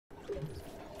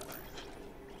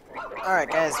Alright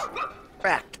guys,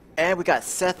 back. And we got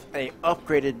Seth a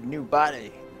upgraded new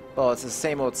body. Well, it's the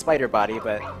same old spider body,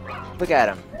 but look at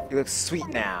him. He looks sweet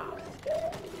now.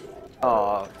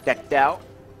 All decked out,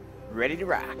 ready to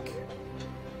rock.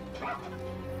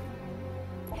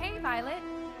 Hey, Violet.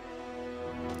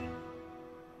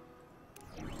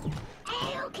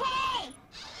 Okay.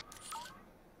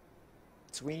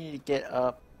 So we need to get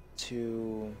up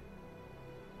to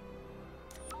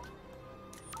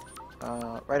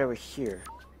right over here.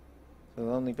 The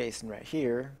Lonely Basin right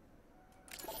here.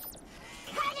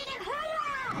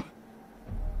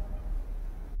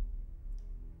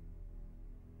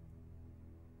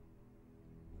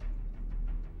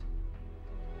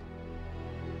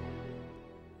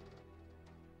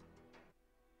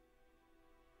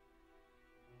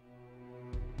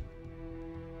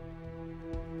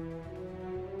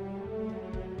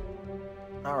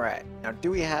 Alright, now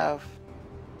do we have...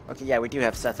 Okay, yeah, we do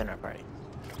have Seth in our party.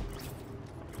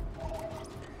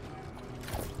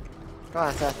 Come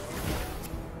on, Seth.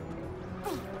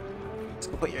 Let's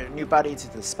go put your new body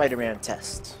to the Spider-Man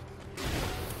test.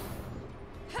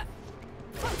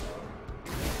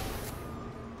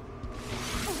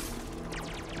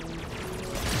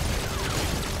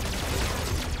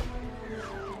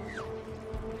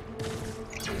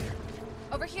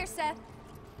 Over here, Seth.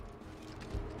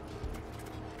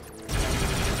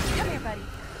 Come here, buddy.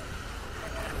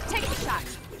 Take the shot.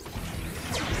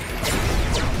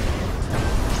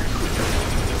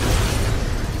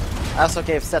 I also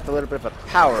gave Seth a little bit of a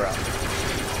power-up,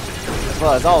 as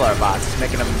well as all our bots,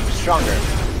 making them stronger.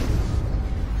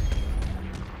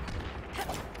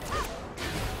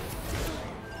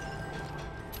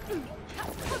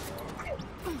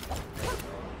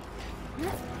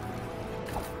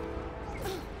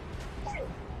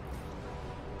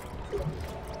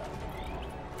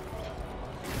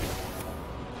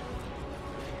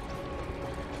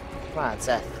 Come on,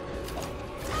 Seth.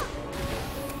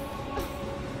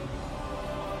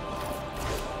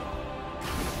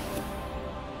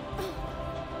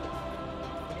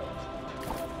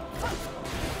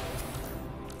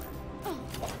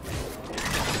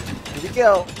 Here we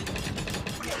go.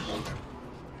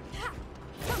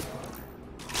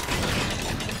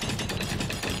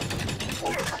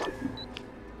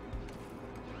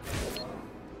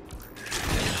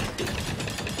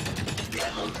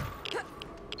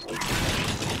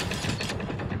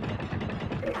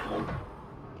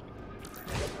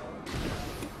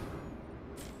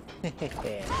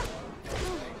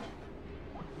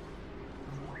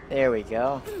 There we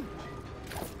go.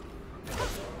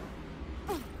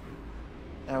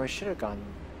 Now we should have gone...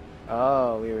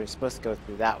 Oh, we were supposed to go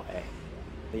through that way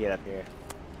to get up here.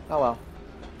 Oh well.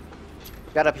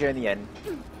 Got up here in the end.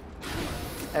 And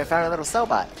we found a little cell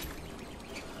bot.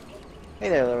 Hey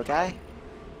there, little guy.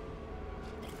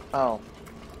 Oh.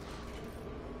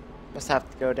 Must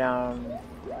have to go down...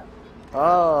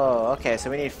 Oh, okay, so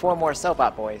we need 4 more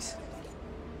Cellbot boys.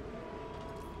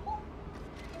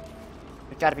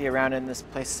 They gotta be around in this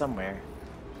place somewhere.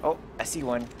 Oh, I see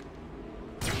one.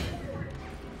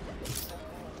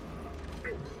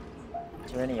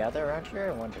 Is there any other around here?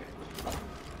 I wonder.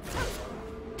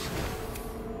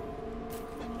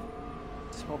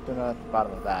 Just hoping at the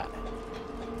bottom of that.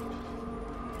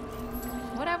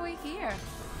 What have we here?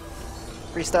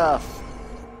 Free stuff!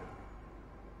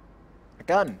 A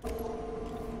gun!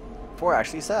 4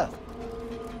 actually, Seth.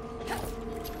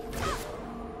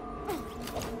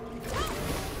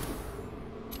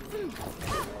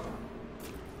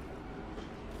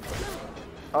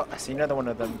 Oh, I see another one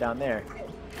of them down there.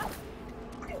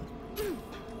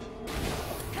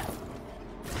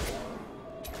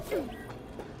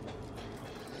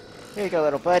 Here you go,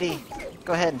 little buddy.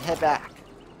 Go ahead and head back.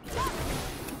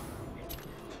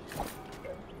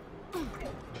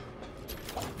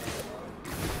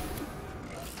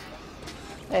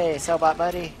 Hey, Cellbot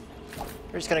buddy.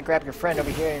 We're just gonna grab your friend over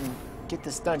here and get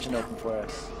this dungeon open for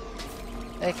us.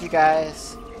 Thank you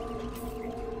guys.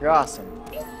 You're awesome.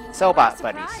 Cellbot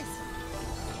buddies.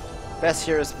 Best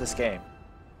heroes of this game.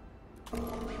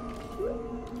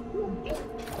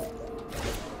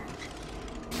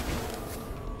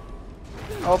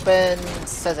 Open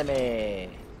sesame.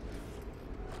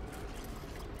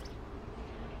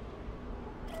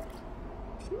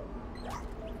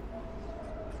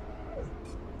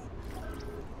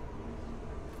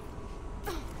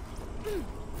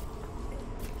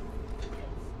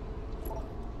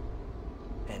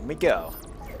 And we go.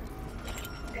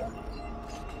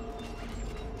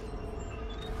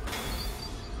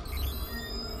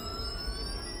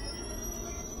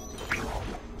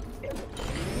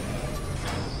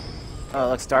 Oh, it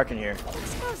looks dark in here.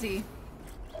 Looks cozy.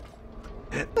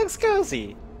 Looks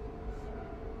cozy.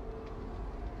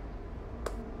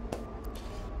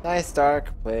 Nice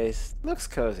dark place. Looks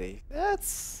cozy.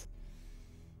 That's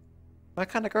my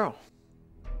kind of girl.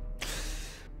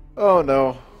 Oh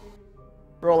no.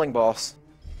 Rolling balls.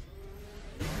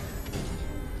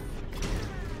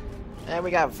 And we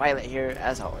got Violet here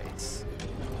as always.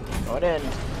 Going in.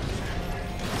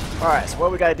 Alright, so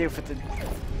what we gotta do for the...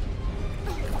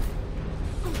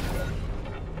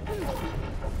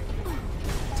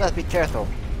 Just be careful.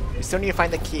 We still need to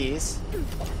find the keys.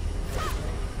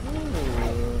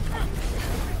 Ooh.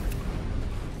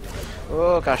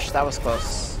 Oh gosh, that was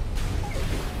close.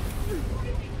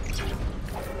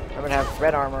 I'm gonna have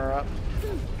red armor up.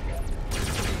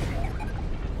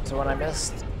 So when I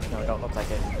missed... No, it don't look like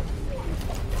it.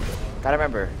 Gotta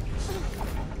remember.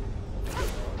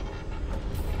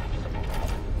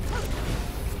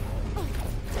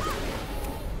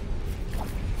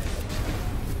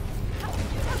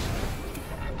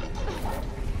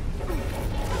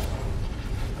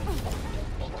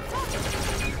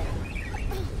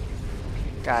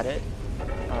 Got it.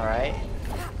 Alright.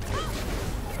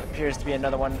 Appears to be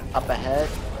another one up ahead.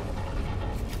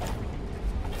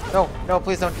 No, no,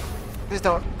 please don't. Please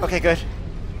don't. Okay, good.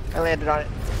 I landed on it.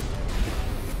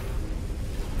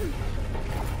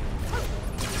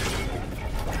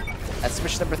 That's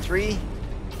switch number 3.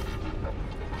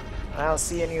 I don't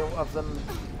see any of them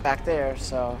back there,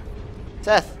 so...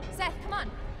 Seth! Seth, come on.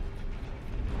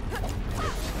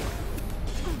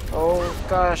 Oh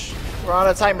gosh, we're on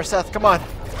a timer, Seth, come on!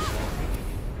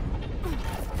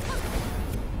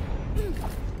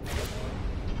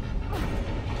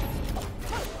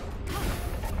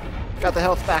 Got the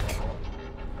health back.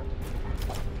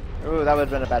 Ooh, that would have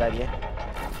been a bad idea.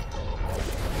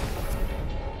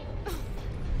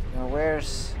 Now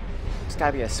where's... There's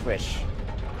gotta be a switch.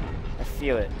 I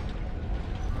feel it.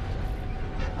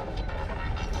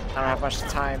 I don't have much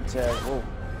time to... Whoa.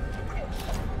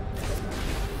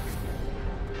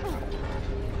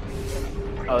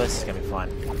 Oh, this is gonna be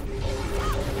fun.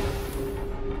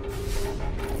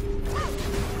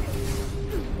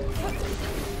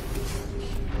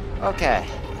 Okay.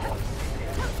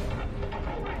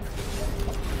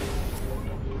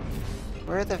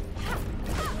 Where are the...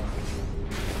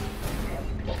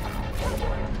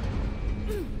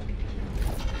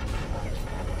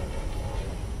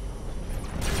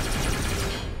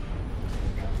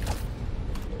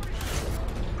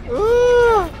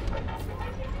 Ooh!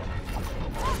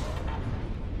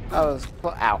 That was...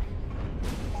 Ow.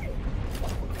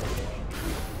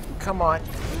 Come on.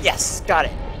 Yes! Got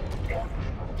it!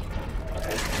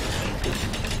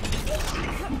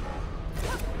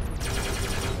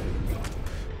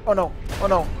 Oh no! Oh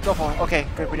no! Don't fall. Okay,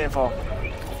 good, we didn't fall.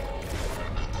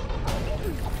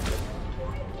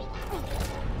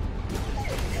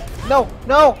 No!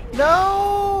 No!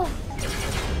 No!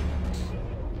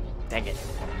 Dang it.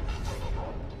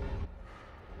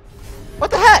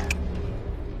 What the heck?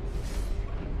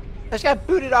 I just got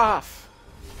booted off.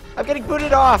 I'm getting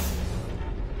booted off.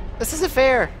 This isn't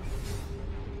fair.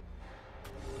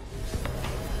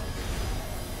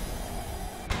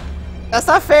 That's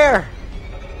not fair.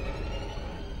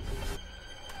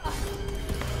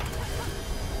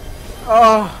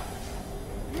 Oh,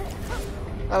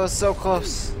 that was so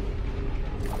close.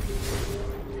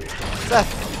 Seth.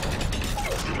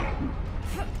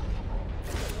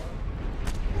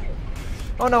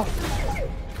 Oh no.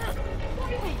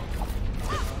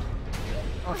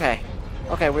 Okay.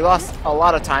 Okay, we lost a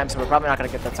lot of time, so we're probably not going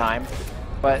to get the time.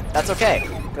 But that's okay,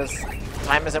 because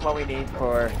time isn't what we need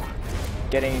for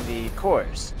getting the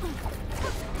cores.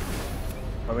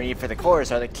 What we need for the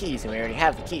cores are the keys, and we already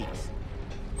have the keys.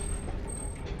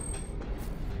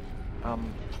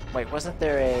 Wait, wasn't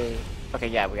there a... Okay,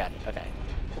 yeah, we got it. Okay.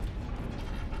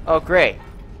 Oh, great.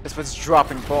 This one's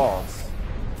dropping balls.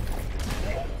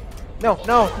 No,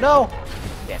 no, no!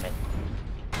 Damn it.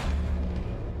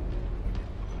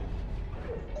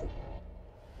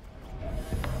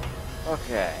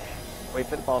 Okay. Wait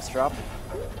for the balls to drop.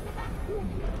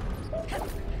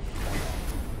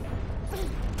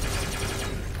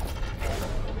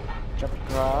 Jump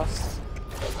across.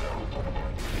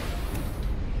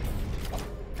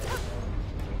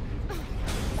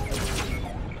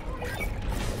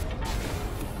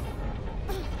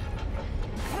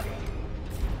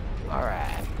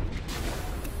 Alright.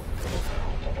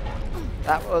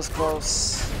 That was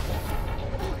close.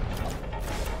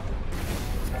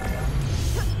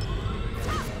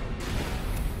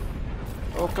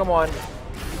 Oh, come on.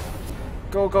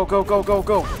 Go, go, go, go, go,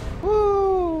 go.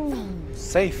 Woo!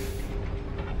 Safe.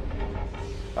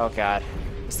 Oh god.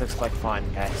 This looks like fun,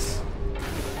 guys.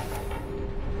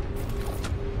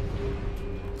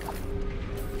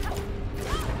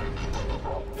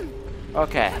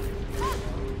 Okay.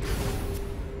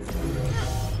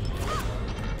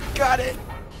 Got it!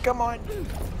 Come on!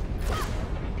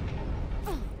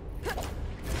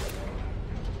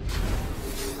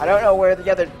 I don't know where the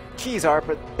other keys are,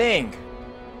 but dang!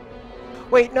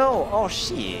 Wait, no! Oh,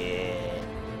 shit!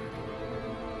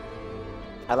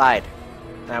 I lied.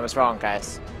 I was wrong,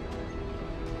 guys.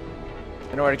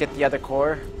 In order to get the other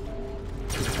core,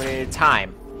 we needed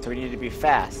time, so we needed to be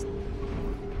fast.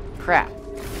 Crap.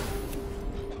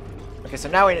 Okay, so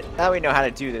now we know how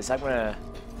to do this. I'm gonna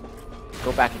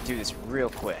go back and do this real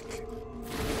quick.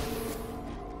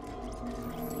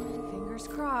 Fingers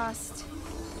crossed.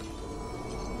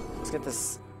 Let's get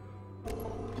this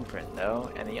imprint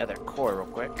though, and the other core real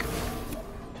quick.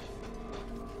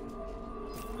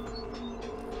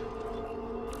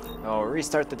 Oh,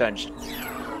 restart the dungeon.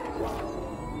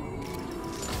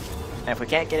 And if we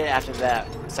can't get it after that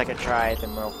second try,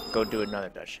 then we'll go do another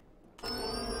dungeon.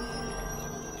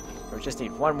 We just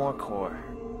need one more core.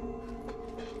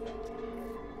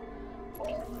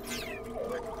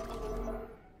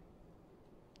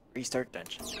 Restart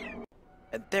dungeon.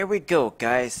 And there we go,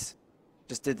 guys.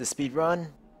 Just did the speed run.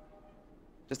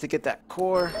 Just to get that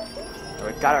core. And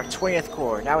we got our 20th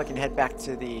core. Now we can head back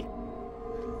to the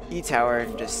E-Tower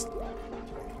and just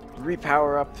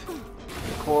repower up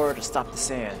the core to stop the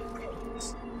sand.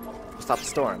 Stop the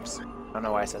storms. I don't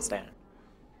know why I said sand.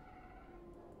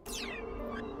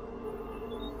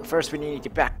 But first we need to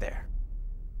get back there.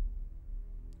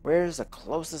 Where's the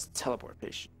closest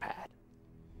teleportation pad?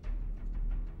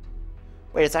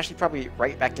 Wait, it's actually probably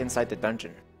right back inside the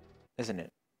dungeon, isn't it?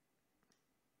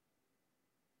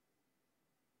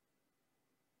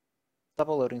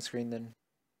 Double loading screen then.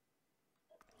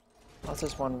 Unless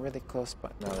there's one really close,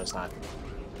 but no, there's not.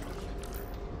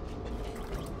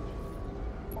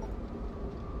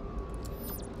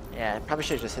 Yeah, I probably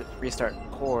should just hit restart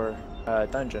core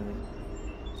dungeon.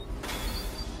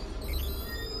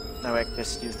 That way I can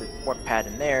just use the warp pad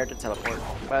in there to teleport,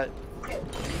 but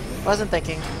wasn't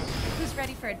thinking. Who's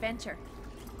ready for adventure?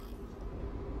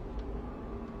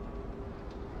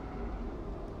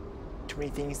 Too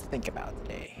many things to think about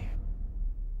today.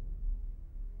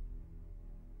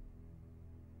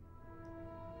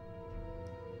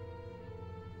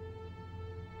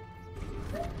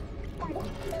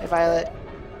 Hey, Violet.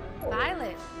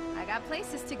 Violet, I got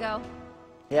places to go.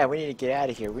 Yeah, we need to get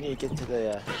out of here. We need to get to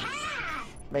the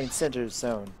main center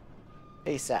zone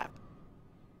ASAP.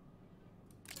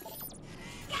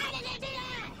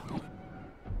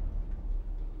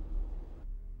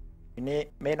 You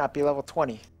may not be level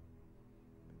 20.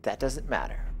 That doesn't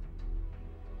matter.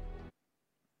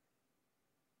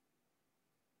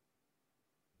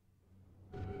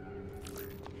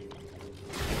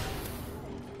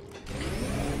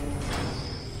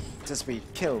 Since we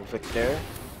killed Victor,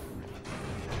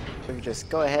 we can just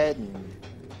go ahead and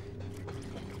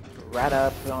right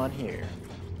up on here.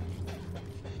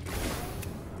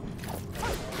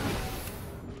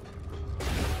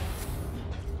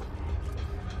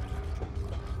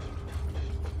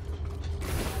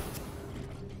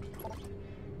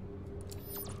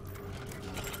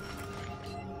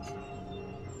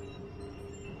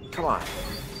 Come on.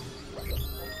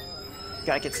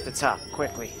 Gotta get to the top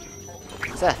quickly.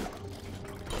 Seth.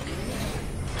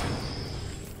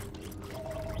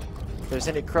 If there's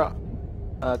any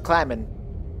climbing,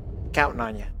 counting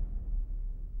on you.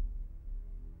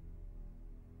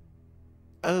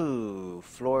 Oh,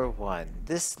 floor 1.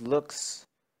 This looks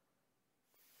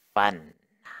fun.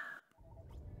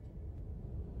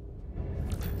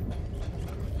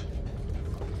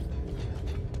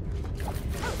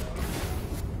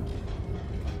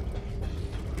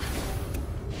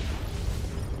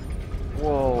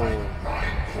 Whoa.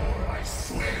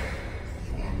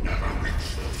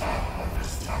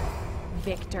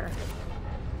 Victor.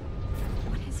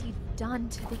 What has he done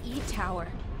to the E-Tower?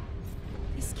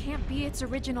 This can't be its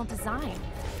original design.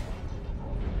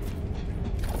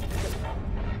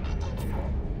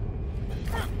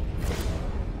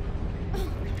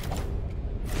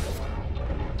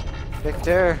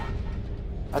 Victor,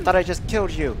 I thought I just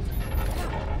killed you.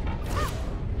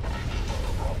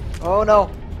 Oh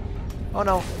no. Oh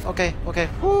no. Okay, okay.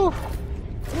 Woo.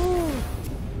 Woo.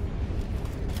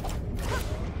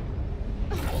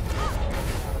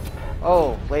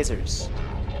 Oh, lasers.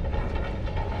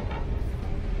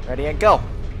 Ready and go.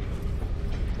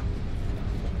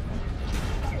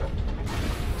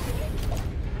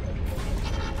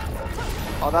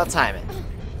 All about timing.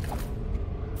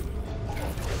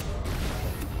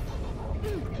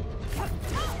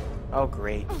 Oh,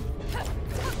 great.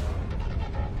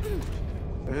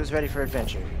 But who's ready for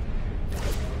adventure?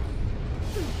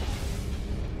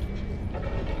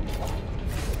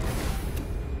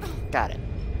 Got it.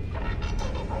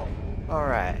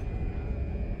 Alright.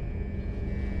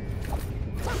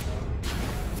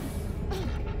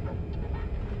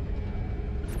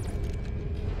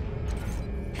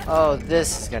 Oh,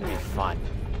 this is gonna be fun.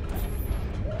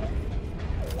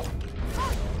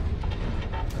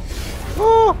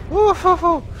 Woo! Woo!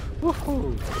 Woo! Woo!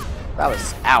 Woo! That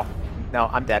was... Ow. No,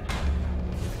 I'm dead.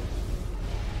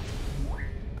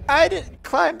 I didn't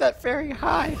climb that very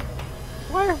high.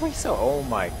 Why are we so... Oh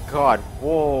my god.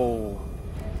 Whoa.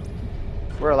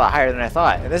 We're a lot higher than I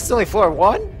thought. And this is only floor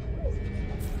 1?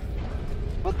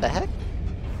 What the heck?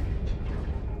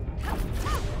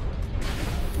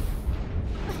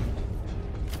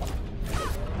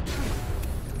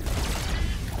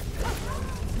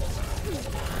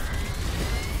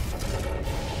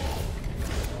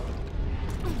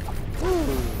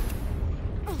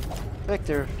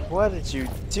 Victor, what did you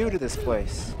do to this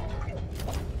place?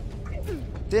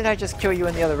 Didn't I just kill you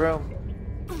in the other room?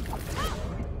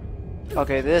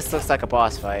 Okay, this looks like a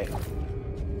boss fight.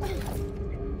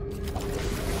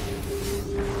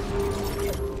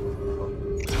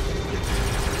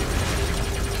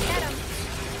 Get him.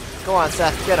 Go on,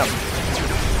 Seth, get him.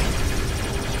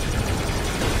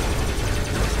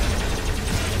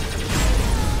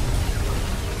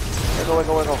 Wiggle,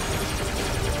 wiggle, wiggle.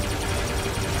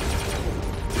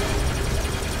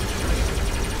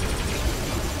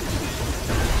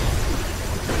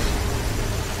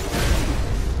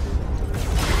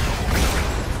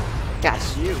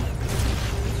 Gosh, you.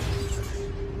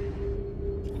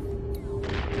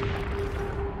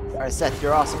 Alright, Seth,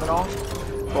 you're awesome and all.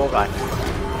 Hold on.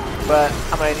 But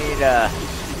I'm gonna need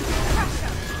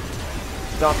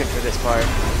Duncan for this part.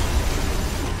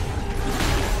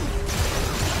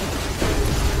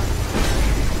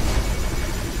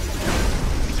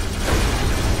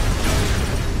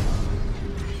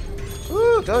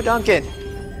 Woo, go Duncan!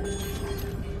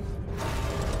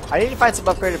 I need to find some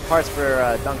upgraded parts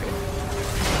for Duncan.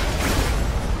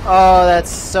 Oh,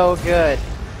 that's so good.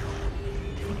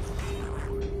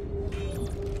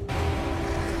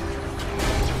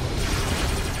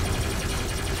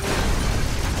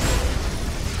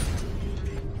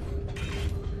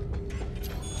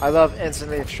 I love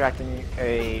instantly extracting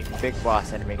a big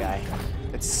boss enemy guy.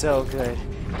 It's so good.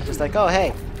 Just like, oh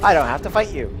hey, I don't have to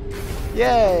fight you.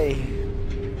 Yay!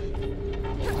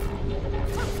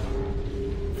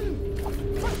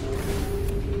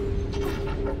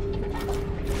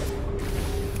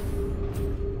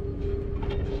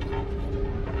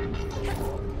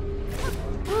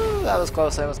 Woo, that was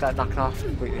close. I almost got knocked off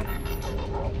completely.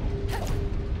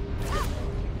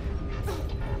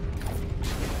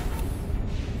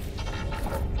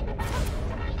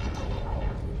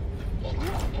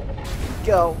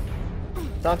 Go.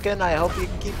 Duncan, I hope you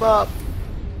can keep up.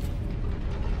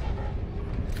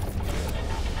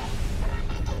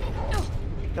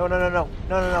 No, no, no, no.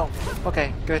 No, no, no.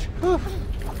 Okay, good. Whew.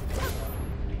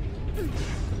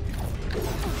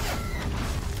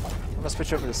 I'm gonna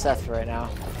switch over to Seth right now.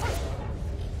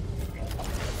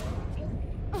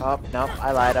 Oh, no,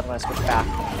 I lied. I'm gonna switch back.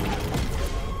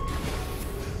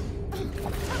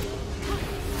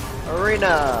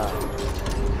 Arena!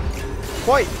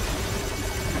 Point!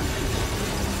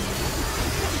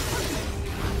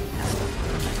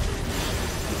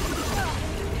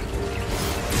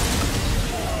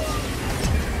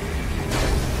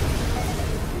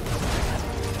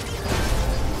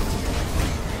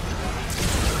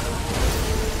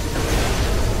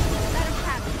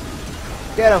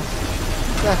 Get him!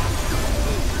 Yeah.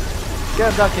 Get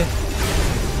him, Duncan!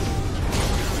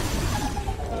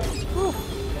 Whew.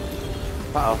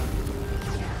 Uh-oh.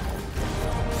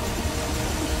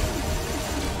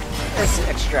 Instant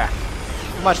extract.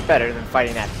 Much better than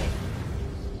fighting that thing.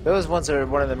 Those ones are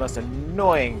one of the most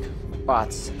annoying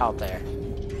bots out there.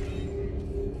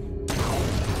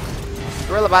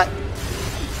 Gorilla bot!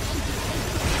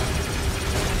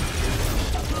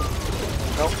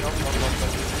 Nope, nope, nope, nope,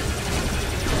 nope.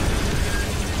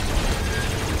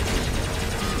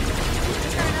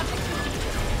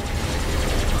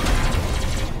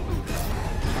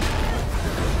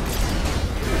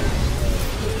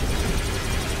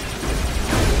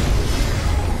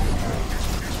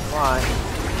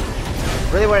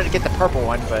 Really wanted to get the purple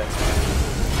one, but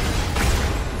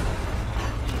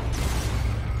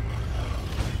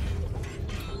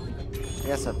I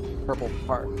guess a purple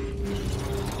part.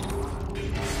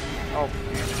 Oh,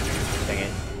 dang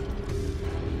it.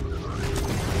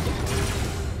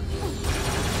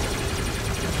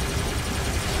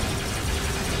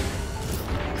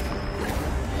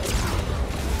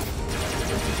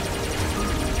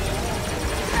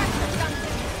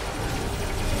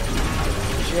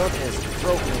 Shield is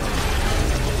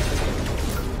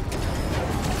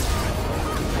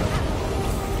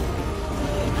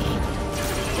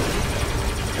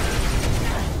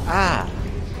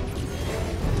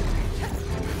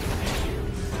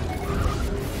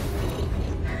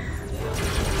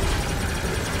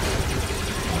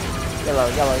Yellow,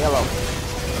 yellow, yellow.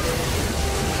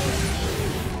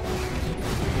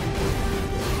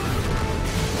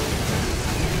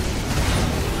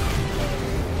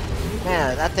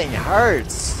 Man, that thing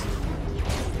hurts.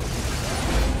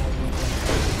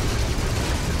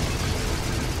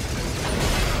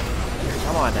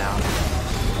 Come on now.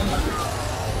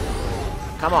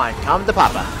 Come on, come to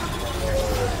Papa.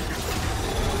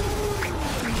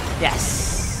 Yes.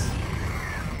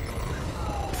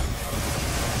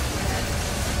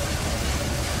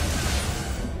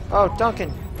 Oh,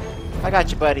 Duncan. I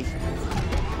got you, buddy.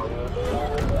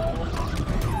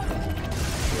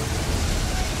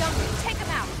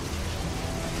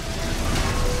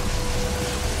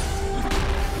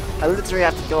 I literally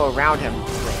have to go around him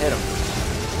to hit him.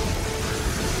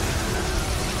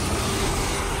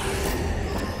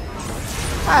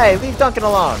 Hey, leave Duncan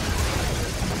alone.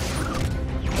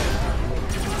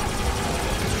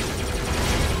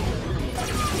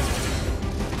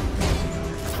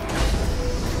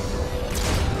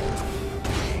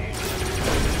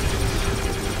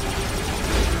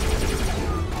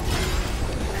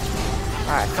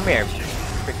 Alright, come here,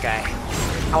 big guy.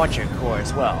 I want your core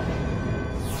as well.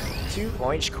 2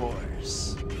 orange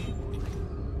cores.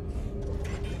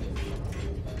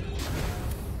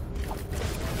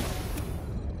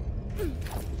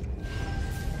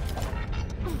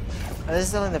 This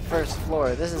is only the first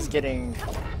floor. This is getting...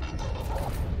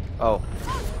 Oh.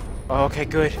 Oh, okay,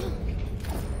 good.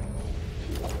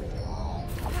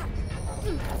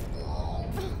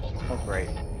 Oh, great.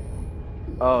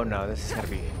 Oh, no, this is gonna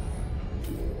be...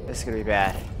 This is gonna be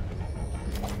bad.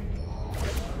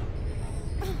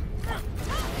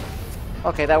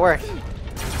 Okay, that worked.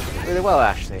 Really well,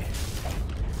 actually.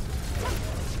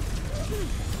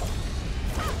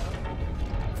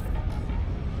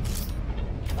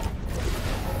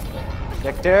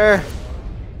 Victor!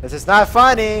 This is not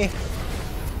funny!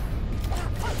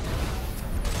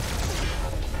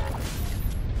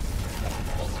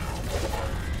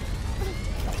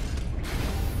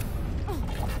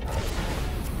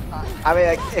 I mean,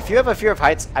 like, if you have a fear of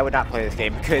heights, I would not play this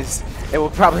game because it will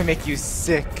probably make you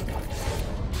sick.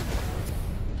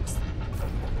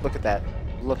 Look at that.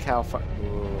 Look how far.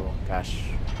 Ooh, gosh.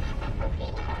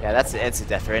 Yeah, that's the instant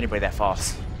death for anybody that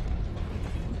falls.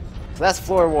 So that's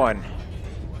floor 1.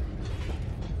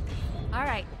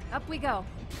 Alright, up we go.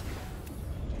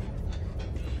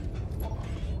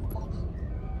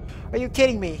 Are you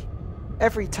kidding me?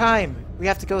 Every time we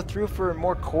have to go through for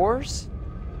more cores?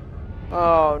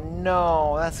 Oh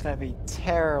no, that's gonna be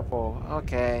terrible.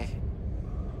 Okay.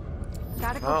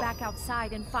 Gotta go back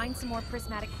outside and find some more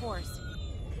prismatic cores.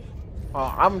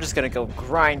 Well, I'm just gonna go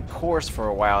grind cores for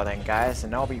a while then, guys,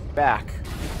 and I'll be back.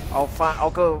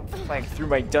 I'll go like through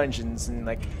my dungeons and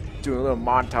like do a little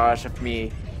montage of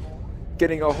me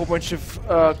getting a whole bunch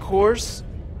of cores.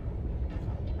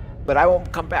 But I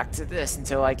won't come back to this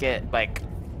until I get like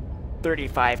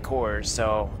 35 cores,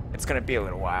 so it's gonna be a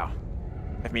little while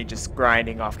of me just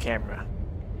grinding off camera.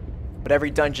 But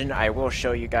every dungeon I will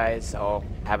show you guys. I'll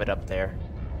have it up there,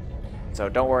 so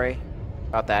don't worry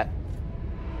about that.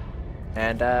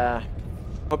 And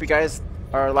hope you guys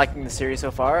are liking the series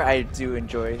so far. I do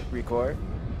enjoy Recore.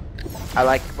 I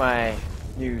like my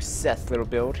new Seth little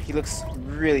build. He looks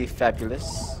really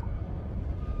fabulous.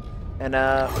 And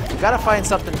we gotta find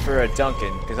something for a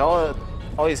Duncan, because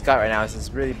all he's got right now is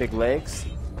his really big legs,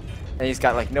 and he's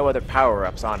got like no other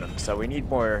power-ups on him. So we need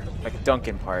more like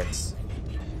Duncan parts.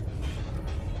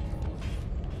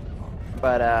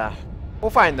 But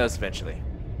we'll find those eventually.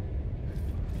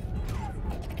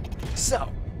 So,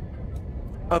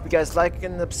 I hope you guys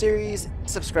liking the series.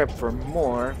 Subscribe for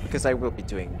more, because I will be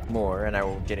doing more, and I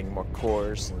will be getting more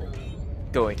cores and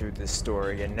going through this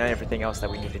story and everything else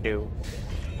that we need to do.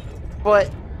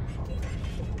 But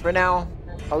for now,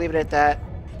 I'll leave it at that.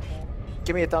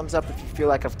 Give me a thumbs up if you feel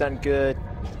like I've done good.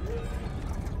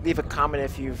 Leave a comment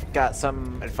if you've got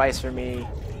some advice for me.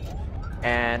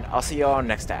 And I'll see you all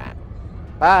next time.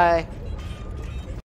 Bye!